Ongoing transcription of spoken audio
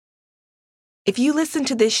If you listen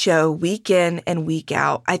to this show week in and week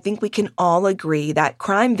out, I think we can all agree that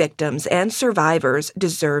crime victims and survivors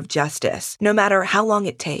deserve justice, no matter how long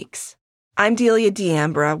it takes. I'm Delia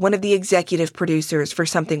D'Ambra, one of the executive producers for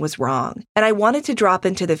Something Was Wrong, and I wanted to drop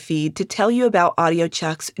into the feed to tell you about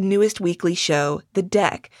AudioChuck's newest weekly show, The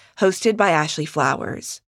Deck, hosted by Ashley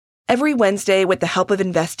Flowers. Every Wednesday, with the help of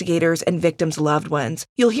investigators and victims' loved ones,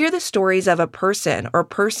 you'll hear the stories of a person or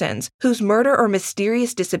persons whose murder or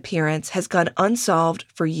mysterious disappearance has gone unsolved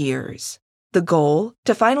for years. The goal?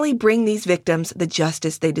 To finally bring these victims the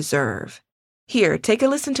justice they deserve. Here, take a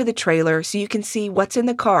listen to the trailer so you can see what's in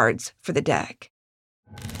the cards for The Deck.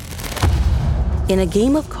 In a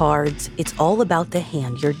game of cards, it's all about the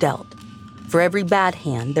hand you're dealt. For every bad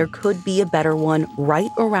hand, there could be a better one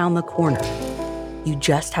right around the corner. You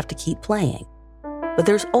just have to keep playing. But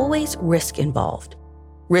there's always risk involved.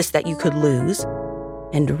 Risk that you could lose,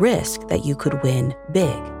 and risk that you could win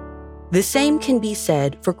big. The same can be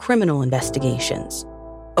said for criminal investigations.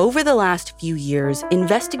 Over the last few years,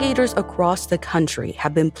 investigators across the country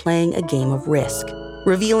have been playing a game of risk,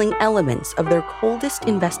 revealing elements of their coldest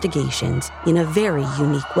investigations in a very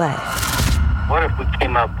unique way. What if we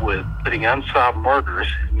came up with putting unsolved murders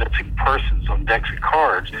and missing persons on decks of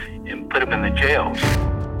cards and put them in the jails?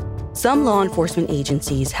 Some law enforcement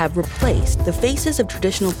agencies have replaced the faces of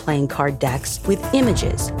traditional playing card decks with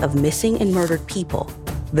images of missing and murdered people.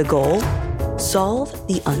 The goal? Solve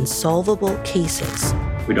the unsolvable cases.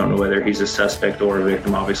 We don't know whether he's a suspect or a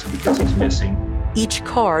victim, obviously, because he's missing. Each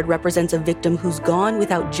card represents a victim who's gone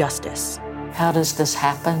without justice. How does this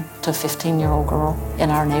happen to a 15-year-old girl in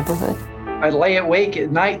our neighborhood? I lay awake at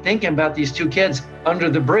night thinking about these two kids under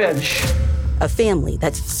the bridge. A family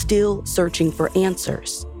that's still searching for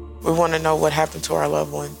answers. We want to know what happened to our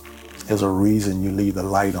loved one. There's a reason you leave the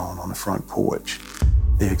light on the front porch.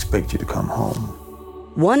 They expect you to come home.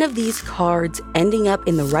 One of these cards ending up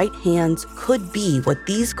in the right hands could be what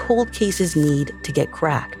these cold cases need to get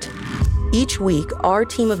cracked. Each week, our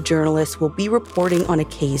team of journalists will be reporting on a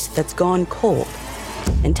case that's gone cold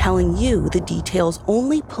and telling you the details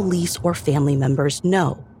only police or family members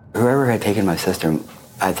know. Whoever had taken my sister,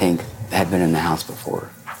 I think, had been in the house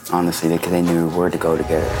before, honestly, because they knew where to go to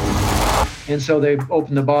get her. And so they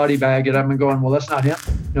opened the body bag and I'm going, well, that's not him.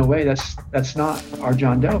 No way, that's not our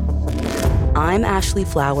John Doe. I'm Ashley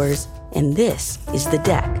Flowers, and this is The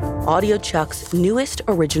Deck, AudioChuck's newest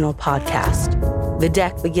original podcast. The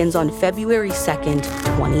Deck begins on February 2nd,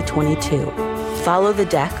 2022. Follow The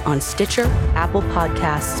Deck on Stitcher, Apple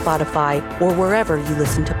Podcasts, Spotify, or wherever you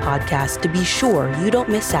listen to podcasts to be sure you don't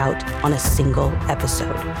miss out on a single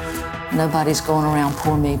episode. Nobody's going around,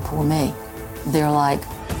 poor me, poor me. They're like,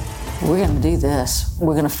 we're going to do this.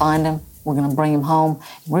 We're going to find him. We're going to bring him home.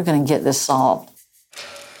 We're going to get this solved.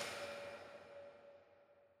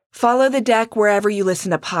 Follow The Deck wherever you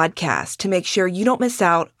listen to podcasts to make sure you don't miss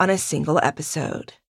out on a single episode.